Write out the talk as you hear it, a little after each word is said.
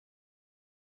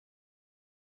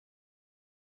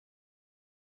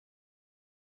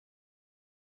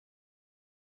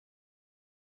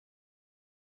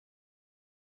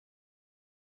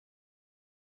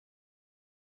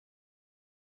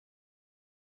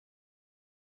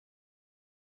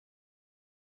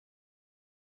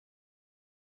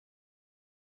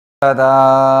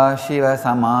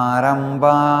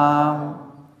सदाशिवसमारम्भां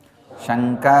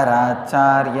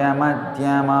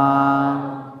शङ्कराचार्यमध्यमाम्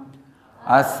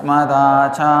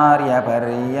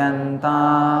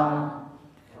अस्मदाचार्यपर्यन्तां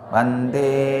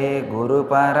वन्दे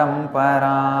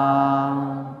गुरुपरम्पराम्.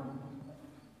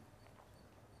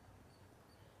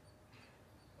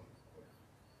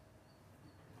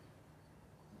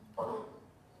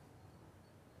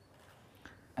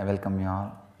 I welcome you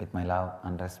all with my love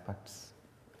and respects.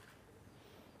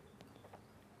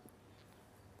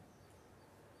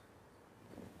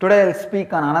 Today I will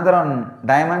speak on another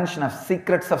dimension of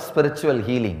secrets of spiritual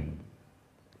healing.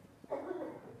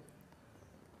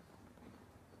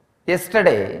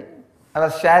 Yesterday I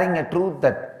was sharing a truth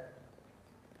that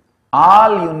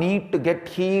all you need to get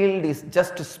healed is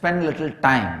just to spend little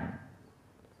time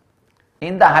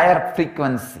in the higher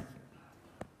frequency.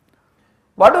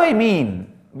 What do I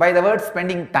mean by the word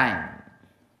spending time?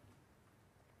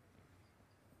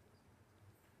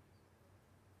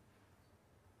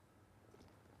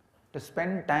 To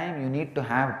spend time, you need to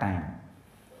have time.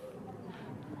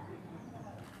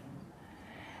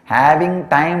 Having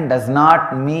time does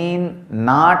not mean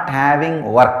not having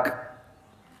work.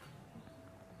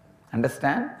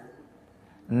 Understand?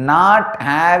 Not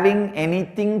having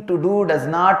anything to do does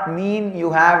not mean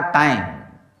you have time.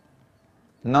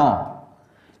 No.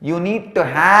 You need to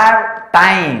have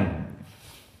time.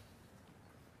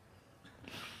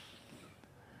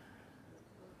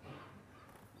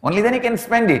 Only then you can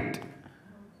spend it.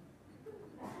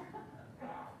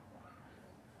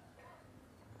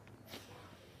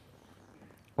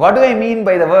 What do I mean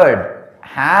by the word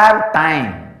have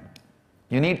time?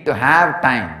 You need to have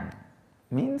time.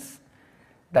 Means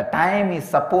the time is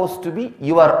supposed to be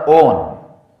your own.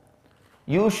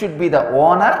 You should be the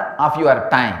owner of your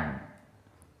time.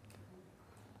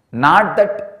 Not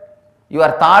that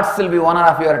your thoughts will be owner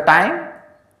of your time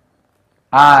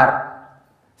or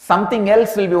something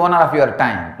else will be owner of your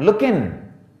time. Look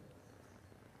in.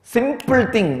 Simple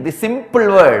thing, the simple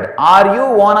word. Are you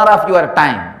owner of your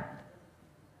time?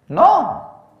 No.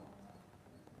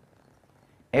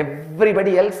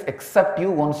 Everybody else except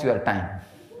you owns your time.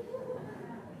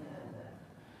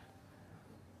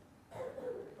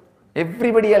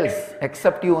 Everybody else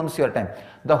except you owns your time.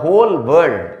 The whole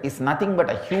world is nothing but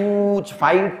a huge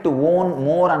fight to own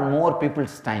more and more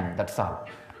people's time. That's all.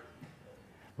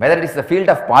 Whether it is the field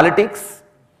of politics,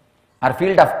 or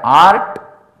field of art,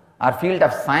 or field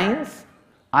of science,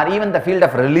 or even the field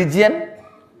of religion,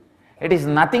 it is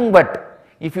nothing but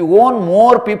if you own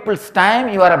more people's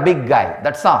time, you are a big guy.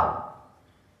 That's all.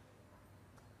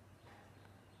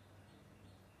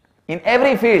 In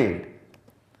every field,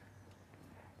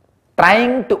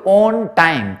 trying to own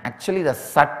time, actually the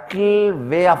subtle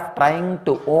way of trying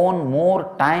to own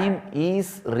more time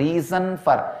is reason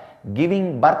for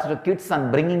giving birth to kids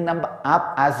and bringing them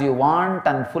up as you want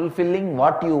and fulfilling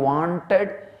what you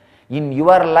wanted in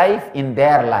your life, in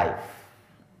their life.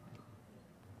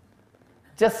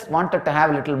 Just wanted to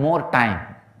have a little more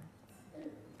time.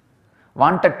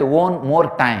 Wanted to own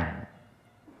more time.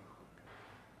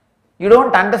 You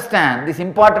don't understand this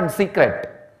important secret.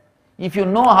 If you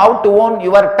know how to own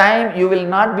your time, you will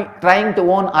not be trying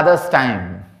to own others'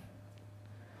 time.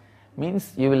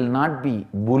 Means you will not be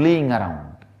bullying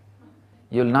around.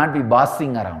 You will not be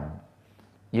bossing around.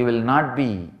 You will not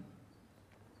be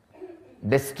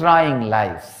destroying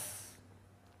lives.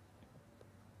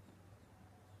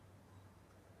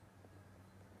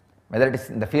 Whether it is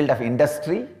in the field of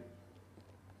industry,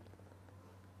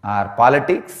 or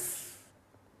politics,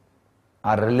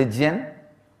 or religion,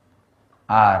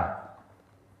 or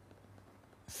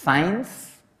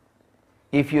science,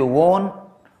 if you own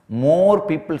more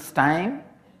people's time,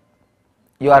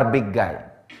 you are a big guy.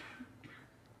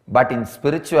 But in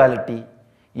spirituality,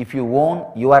 if you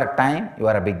own your time, you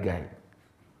are a big guy.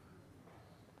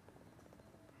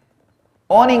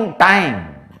 Owning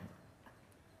time.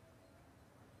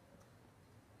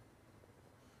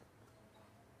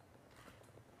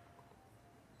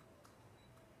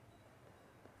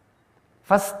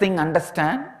 First thing,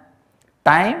 understand,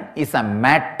 time is a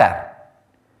matter.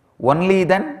 Only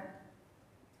then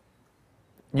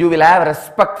you will have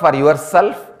respect for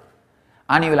yourself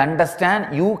and you will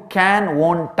understand you can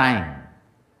own time.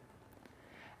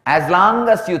 As long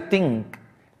as you think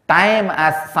time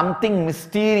as something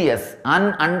mysterious,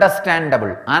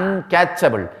 ununderstandable,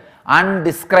 uncatchable,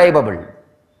 undescribable,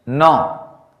 no.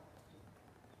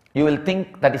 You will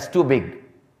think that is too big.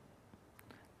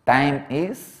 Time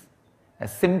is a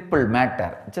simple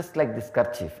matter, just like this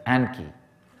kerchief, hand key.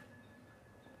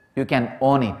 You can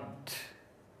own it.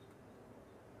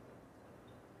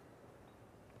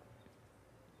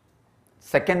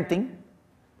 Second thing,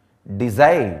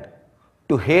 decide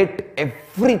to hate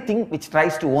everything which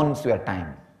tries to own your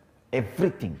time.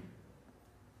 Everything.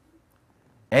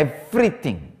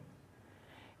 Everything.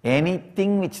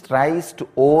 Anything which tries to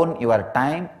own your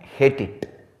time, hate it.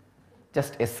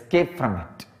 Just escape from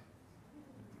it.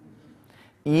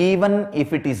 Even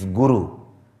if it is Guru.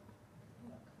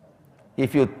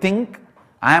 If you think,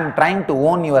 I am trying to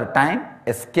own your time,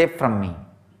 escape from me.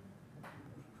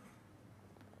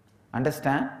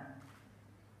 Understand?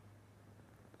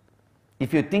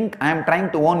 If you think I am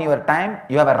trying to own your time,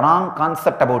 you have a wrong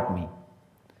concept about me.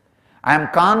 I am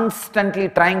constantly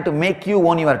trying to make you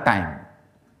own your time.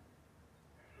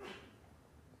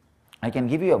 I can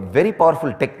give you a very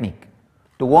powerful technique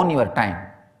to own your time.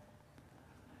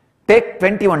 Take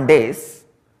 21 days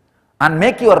and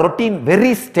make your routine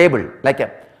very stable. Like a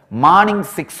morning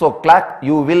 6 o'clock,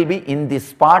 you will be in this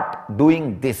spot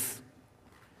doing this.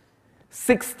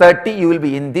 6:30 you will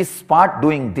be in this spot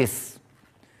doing this.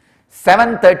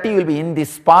 7:30 you will be in this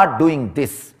spot doing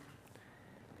this.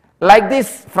 Like this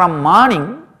from morning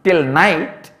till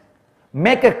night,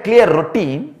 make a clear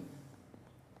routine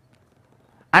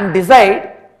and decide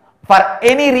for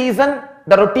any reason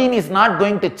the routine is not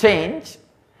going to change,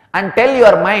 and tell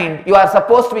your mind you are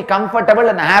supposed to be comfortable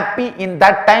and happy in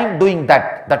that time doing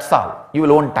that. That's all. You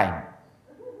will own time.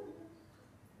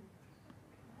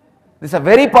 This is a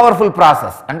very powerful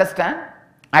process. Understand?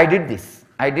 I did this.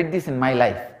 I did this in my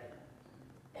life.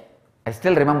 I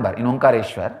still remember in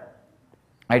Omkareshwar,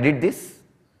 I did this.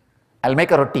 I'll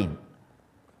make a routine.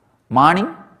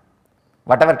 Morning,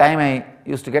 whatever time I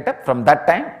used to get up, from that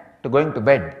time to going to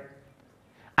bed.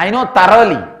 I know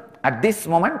thoroughly at this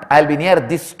moment I'll be near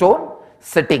this stone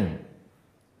sitting.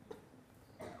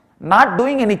 Not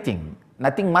doing anything,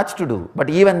 nothing much to do, but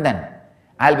even then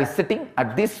I'll be sitting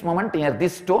at this moment near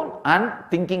this stone and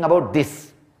thinking about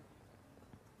this.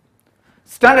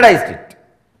 Standardized it.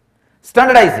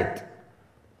 Standardize it.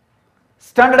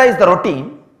 Standardize the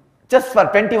routine just for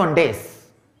 21 days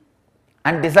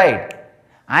and decide,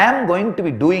 I am going to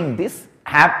be doing this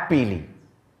happily.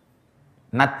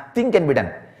 Nothing can be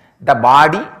done. The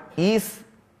body is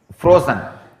frozen.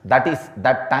 That is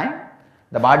that time.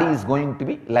 The body is going to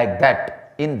be like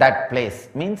that in that place.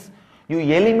 Means you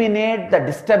eliminate the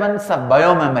disturbance of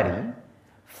biomemory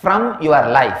from your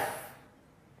life.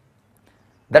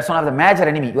 That's one of the major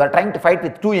enemy. You are trying to fight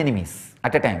with two enemies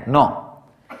at a time. No.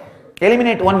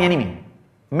 Eliminate one enemy.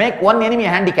 Make one enemy a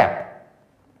handicap.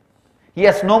 He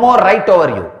has no more right over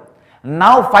you.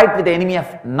 Now fight with the enemy of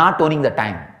not owning the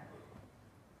time.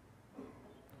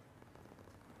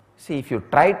 See, if you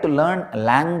try to learn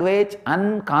language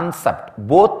and concept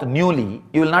both newly,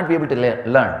 you will not be able to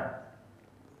learn.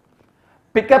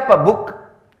 Pick up a book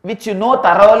which you know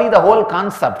thoroughly the whole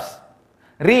concepts.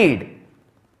 Read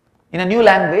in a new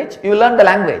language, you will learn the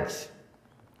language.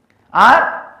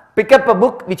 Or pick up a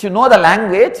book which you know the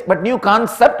language but new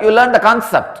concept, you will learn the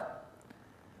concept.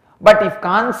 But if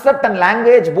concept and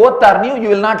language both are new, you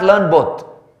will not learn both.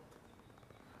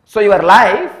 So your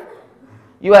life,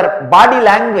 your body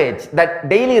language, that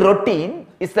daily routine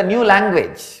is the new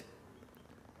language.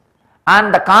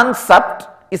 And the concept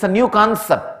is a new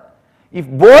concept. If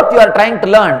both you are trying to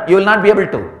learn, you will not be able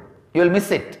to. You will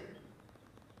miss it.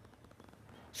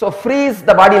 So freeze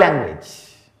the body language.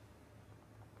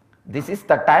 This is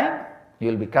the time you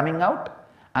will be coming out,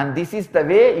 and this is the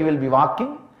way you will be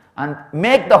walking, and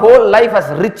make the whole life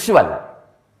as ritual.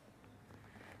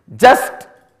 Just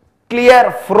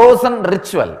clear frozen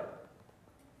ritual.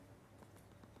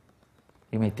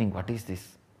 You may think, what is this?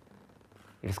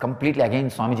 It is completely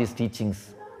against Swamiji's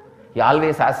teachings. He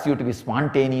always asks you to be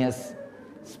spontaneous.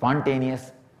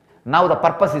 Spontaneous. Now the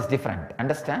purpose is different.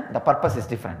 Understand? The purpose is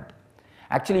different.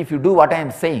 Actually, if you do what I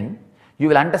am saying, you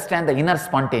will understand the inner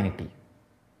spontaneity.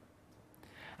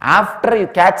 After you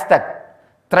catch the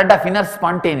thread of inner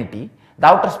spontaneity, the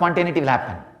outer spontaneity will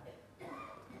happen.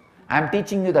 I am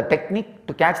teaching you the technique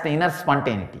to catch the inner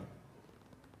spontaneity.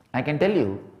 I can tell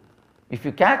you, if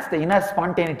you catch the inner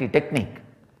spontaneity technique,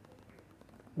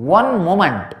 one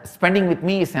moment spending with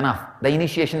me is enough. The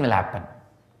initiation will happen.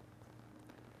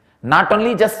 Not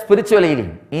only just spiritual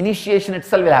healing, initiation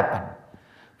itself will happen.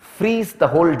 Freeze the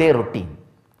whole day routine.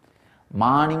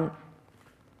 Morning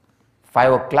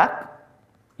 5 o'clock,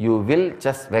 you will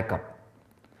just wake up.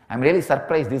 I am really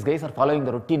surprised these guys are following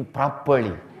the routine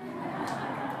properly.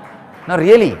 No,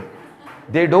 really,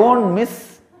 they don't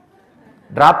miss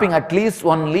dropping at least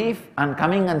one leaf and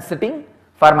coming and sitting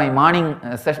for my morning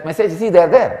message. See, they are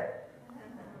there.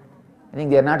 I think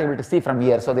they are not able to see from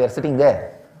here, so they are sitting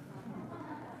there.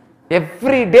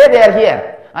 Every day they are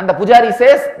here, and the pujari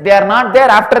says they are not there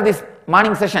after this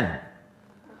morning session.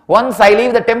 Once I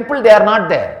leave the temple, they are not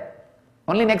there.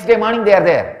 Only next day morning they are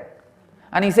there.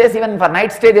 And he says even for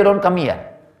night stay they don't come here.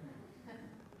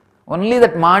 Only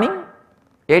that morning,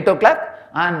 8 o'clock,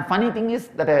 and funny thing is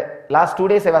that last 2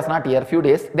 days I was not here, few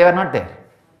days, they were not there.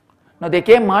 No, they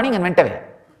came morning and went away.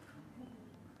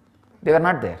 They were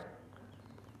not there.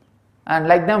 And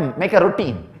like them, make a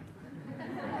routine.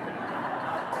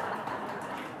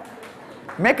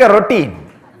 Make a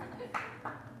routine.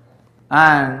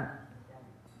 And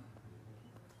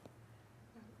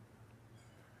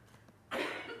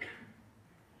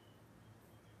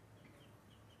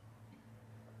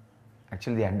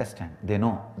actually they understand, they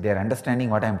know, they are understanding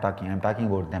what I am talking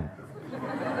about them.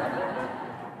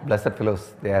 Blessed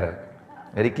fellows, they are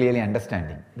very clearly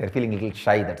understanding, they are feeling a little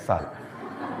shy, that's all.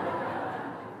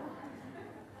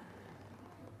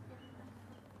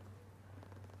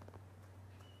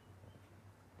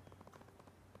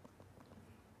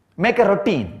 Make a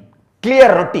routine,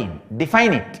 clear routine,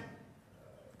 define it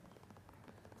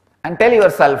and tell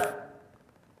yourself,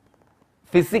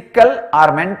 physical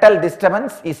or mental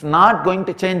disturbance is not going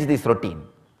to change this routine.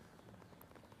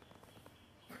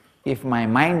 If my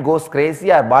mind goes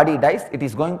crazy or body dies, it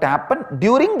is going to happen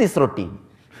during this routine.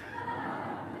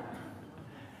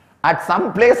 At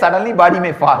some place suddenly body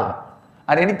may fall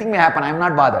or anything may happen, I am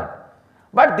not bothered.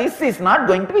 But this is not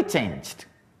going to be changed.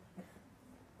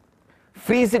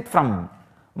 Freeze it from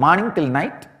morning till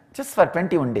night just for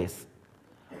 21 days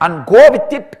and go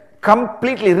with it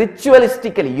completely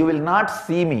ritualistically. You will not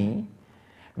see me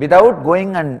without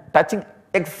going and touching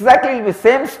exactly the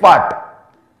same spot.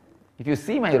 If you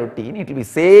see my routine, it will be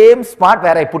same spot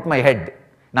where I put my head,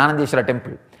 Nanandeshwara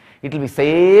temple. It will be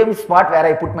same spot where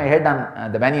I put my head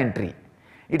on the banyan tree.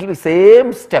 It will be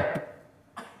same step.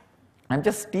 I am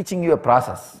just teaching you a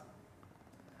process.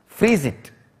 Freeze it.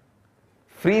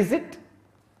 Freeze it.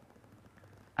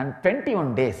 And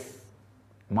 21 days,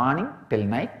 morning till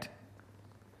night,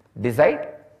 decide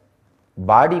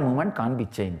body movement can't be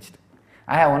changed.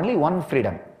 I have only one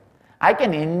freedom. I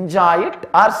can enjoy it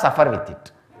or suffer with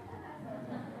it.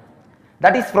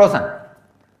 That is frozen.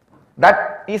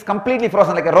 That is completely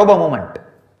frozen like a robo movement.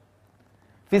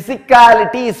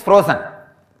 Physicality is frozen.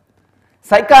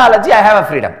 Psychology, I have a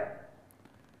freedom.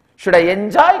 Should I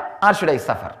enjoy or should I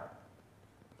suffer?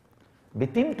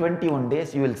 Within 21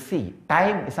 days you will see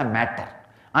time is a matter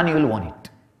and you will own it.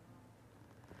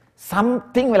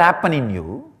 Something will happen in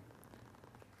you.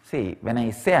 See, when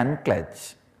I say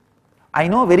unclutch, I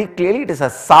know very clearly it is a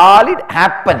solid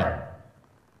happening,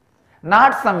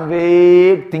 not some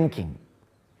vague thinking.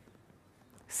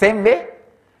 Same way,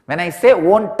 when I say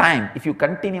own time, if you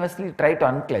continuously try to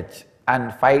unclutch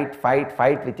and fight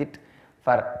with it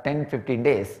for 10-15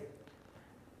 days,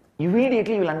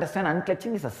 immediately you will understand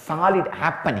unclutching is a solid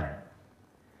happening.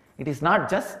 It is not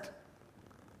just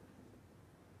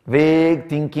vague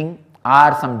thinking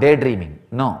or some daydreaming.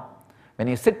 No. When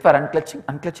you sit for unclutching,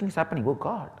 unclutching is happening. Oh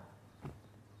God.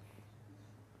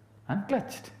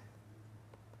 Unclutched.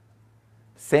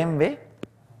 Same way,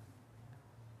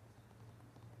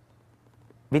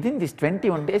 within these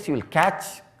 21 days you will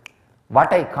catch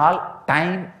what I call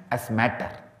time as matter.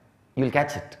 You will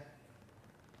catch it.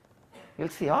 You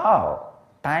will see, oh,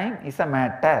 time is a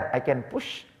matter. I can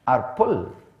push or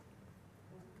pull.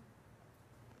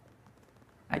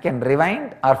 I can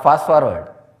rewind or fast forward.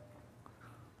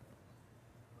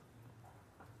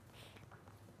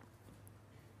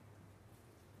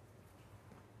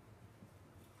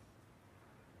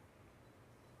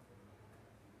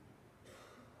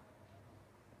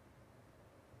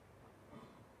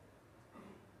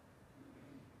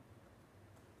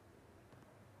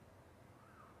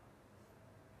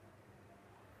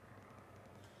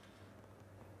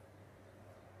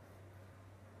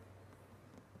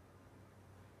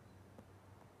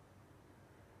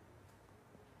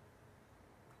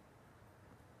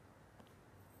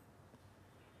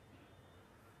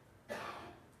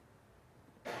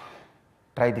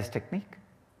 Try this technique.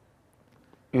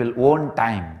 You will own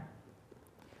time.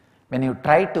 When you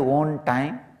try to own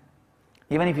time,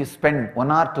 even if you spend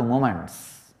 1 or 2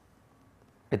 moments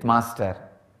with master,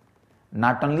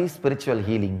 not only spiritual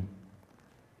healing,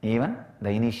 even the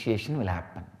initiation will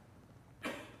happen.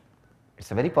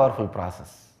 It's a very powerful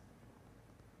process.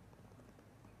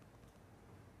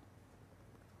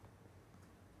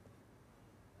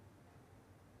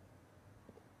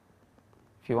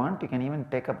 If you want, you can even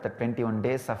take up the 21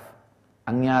 days of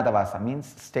Anyadavasa,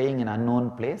 means staying in unknown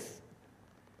place,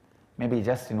 maybe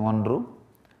just in one room,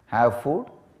 have food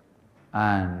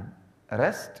and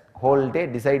rest, whole day,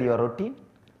 decide your routine,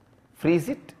 freeze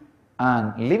it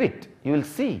and live it. You will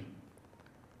see.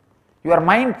 Your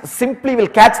mind simply will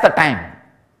catch the time.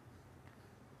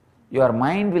 your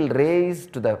mind will raise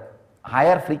to the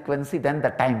higher frequency than the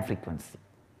time frequency.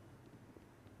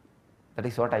 That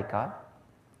is what I call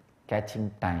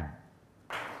catching time.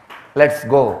 Let's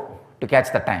go to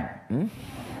catch the time.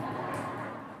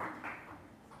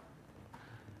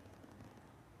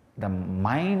 The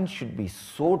mind should be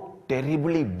so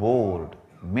terribly bored,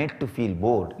 made to feel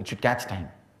bored, it should catch time.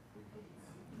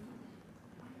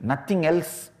 Nothing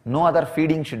else, no other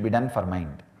feeding should be done for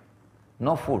mind.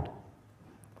 No food.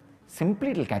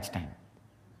 Simply it will catch time.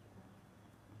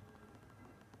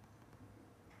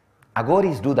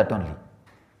 Agoris do that only.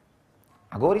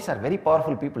 Agoris are very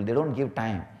powerful people, they don't give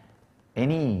time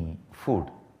any food.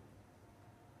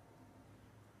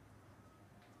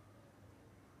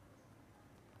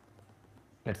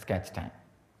 Let's catch time.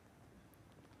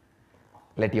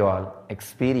 Let you all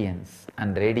experience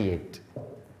and radiate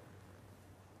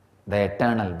the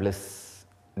eternal bliss,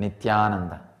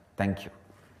 Nithyananda. Thank you.